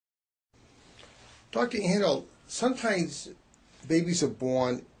Dr. Anhalt, sometimes babies are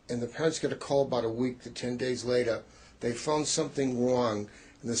born and the parents get a call about a week to 10 days later. They found something wrong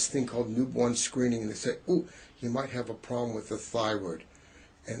in this thing called newborn screening, and they say, "Oh, you might have a problem with the thyroid."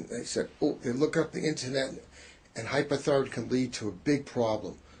 And they said, "Oh," they look up the internet, and hypothyroid can lead to a big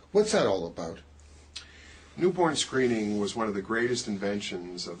problem. What's that all about? Newborn screening was one of the greatest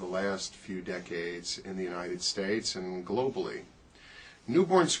inventions of the last few decades in the United States and globally.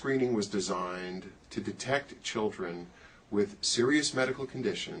 Newborn screening was designed to detect children with serious medical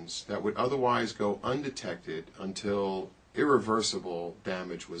conditions that would otherwise go undetected until irreversible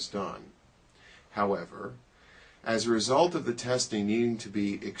damage was done. However, as a result of the testing needing to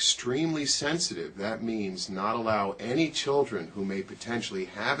be extremely sensitive, that means not allow any children who may potentially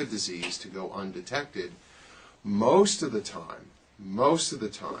have a disease to go undetected, most of the time,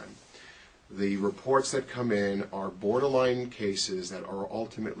 the reports that come in are borderline cases that are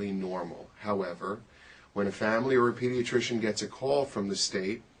ultimately normal. However, when a family or a pediatrician gets a call from the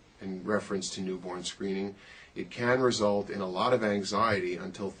state in reference to newborn screening, it can result in a lot of anxiety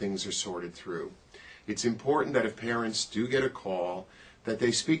until things are sorted through. It's important that if parents do get a call, that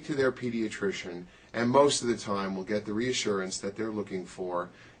they speak to their pediatrician, and most of the time will get the reassurance that they're looking for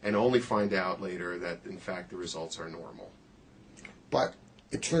and only find out later that in fact the results are normal. But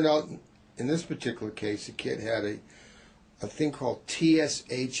it turned out in this particular case, the kid had a thing called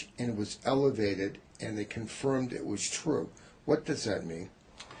TSH, and it was elevated, and they confirmed it was true. What does that mean?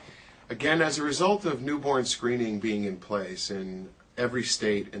 Again, as a result of newborn screening being in place in every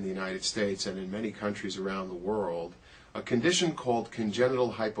state in the United States and in many countries around the world, a condition called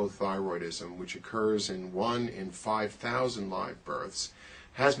congenital hypothyroidism, which occurs in 1 in 5,000 live births,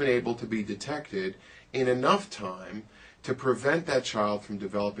 has been able to be detected in enough time to prevent that child from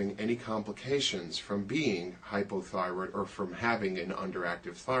developing any complications from being hypothyroid or from having an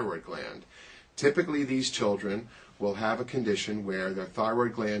underactive thyroid gland. Typically, these children will have a condition where their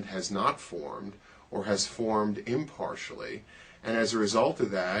thyroid gland has not formed or has formed impartially, and as a result of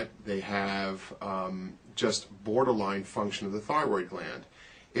that, they have just borderline function of the thyroid gland.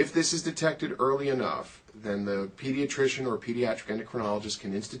 If this is detected early enough, then the pediatrician or pediatric endocrinologist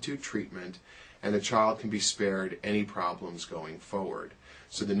can institute treatment, and the child can be spared any problems going forward.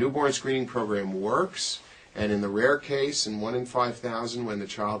 So the newborn screening program works, and in the rare case, in 1 in 5,000, when the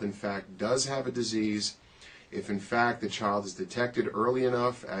child in fact does have a disease, if in fact the child is detected early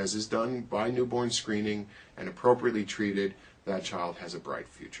enough, as is done by newborn screening, and appropriately treated, that child has a bright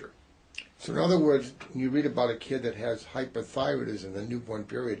future. So in other words, when you read about a kid that has hypothyroidism in the newborn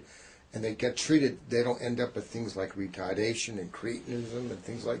period, and they get treated, they don't end up with things like retardation and cretinism and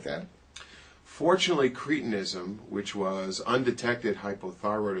things like that? Fortunately, cretinism, which was undetected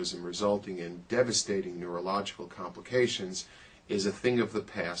hypothyroidism resulting in devastating neurological complications, is a thing of the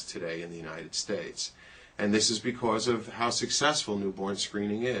past today in the United States. And this is because of how successful newborn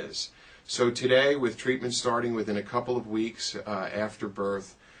screening is. So today, with treatment starting within a couple of weeks after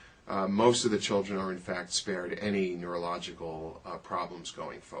birth, most of the children are in fact spared any neurological problems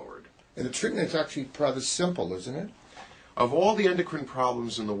going forward. And the treatment is actually rather simple, isn't it? Of all the endocrine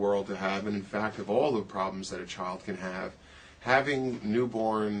problems in the world to have, and in fact of all the problems that a child can have, having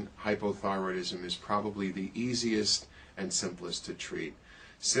newborn hypothyroidism is probably the easiest and simplest to treat.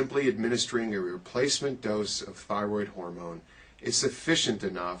 Simply administering a replacement dose of thyroid hormone is sufficient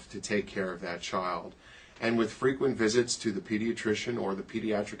enough to take care of that child. And with frequent visits to the pediatrician or the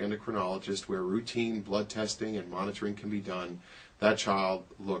pediatric endocrinologist where routine blood testing and monitoring can be done, that child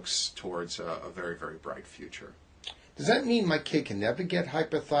looks towards a very, very bright future. Does that mean my kid can never get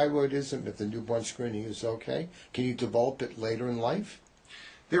hypothyroidism if the newborn screening is okay? Can you develop it later in life?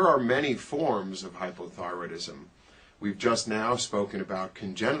 There are many forms of hypothyroidism. We've just now spoken about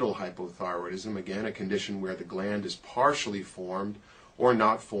congenital hypothyroidism, again a condition where the gland is partially formed or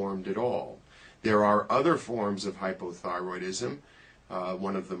not formed at all. There are other forms of hypothyroidism.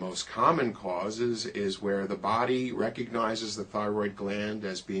 One of the most common causes is where the body recognizes the thyroid gland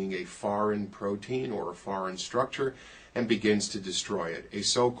as being a foreign protein or a foreign structure and begins to destroy it, a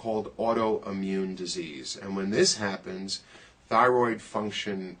so-called autoimmune disease. And when this happens, thyroid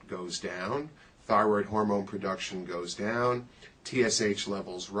function goes down, thyroid hormone production goes down, TSH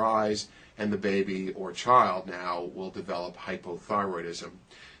levels rise, and the baby or child now will develop hypothyroidism.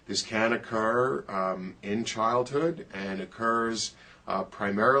 This can occur in childhood and occurs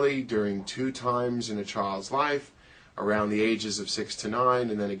primarily during 2 times in a child's life, around the ages of 6 to 9,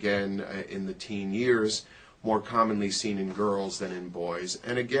 and then again in the teen years, more commonly seen in girls than in boys,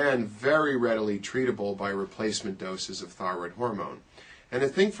 and again very readily treatable by replacement doses of thyroid hormone. And the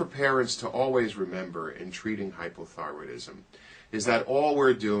thing for parents to always remember in treating hypothyroidism is that all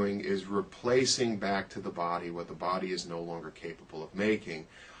we're doing is replacing back to the body what the body is no longer capable of making.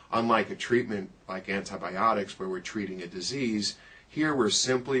 Unlike a treatment like antibiotics where we're treating a disease, here we're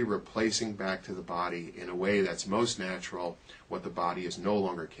simply replacing back to the body in a way that's most natural what the body is no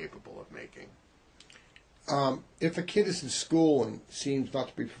longer capable of making. If a kid is in school and seems not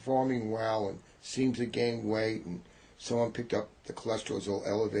to be performing well and seems to gain weight and someone picked up the cholesterol is all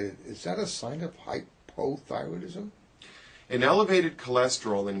elevated, is that a sign of hypothyroidism? An elevated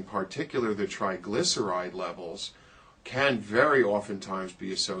cholesterol, in particular the triglyceride levels, can very oftentimes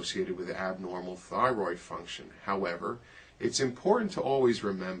be associated with abnormal thyroid function. However, it's important to always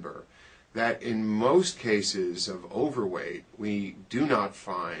remember that in most cases of overweight, we do not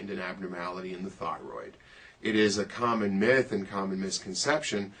find an abnormality in the thyroid. It is a common myth and common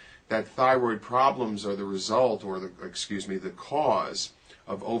misconception that thyroid problems are the result or the cause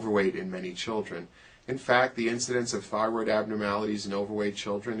of overweight in many children. In fact, the incidence of thyroid abnormalities in overweight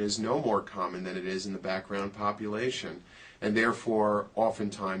children is no more common than it is in the background population, and therefore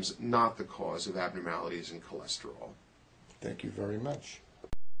oftentimes not the cause of abnormalities in cholesterol. Thank you very much.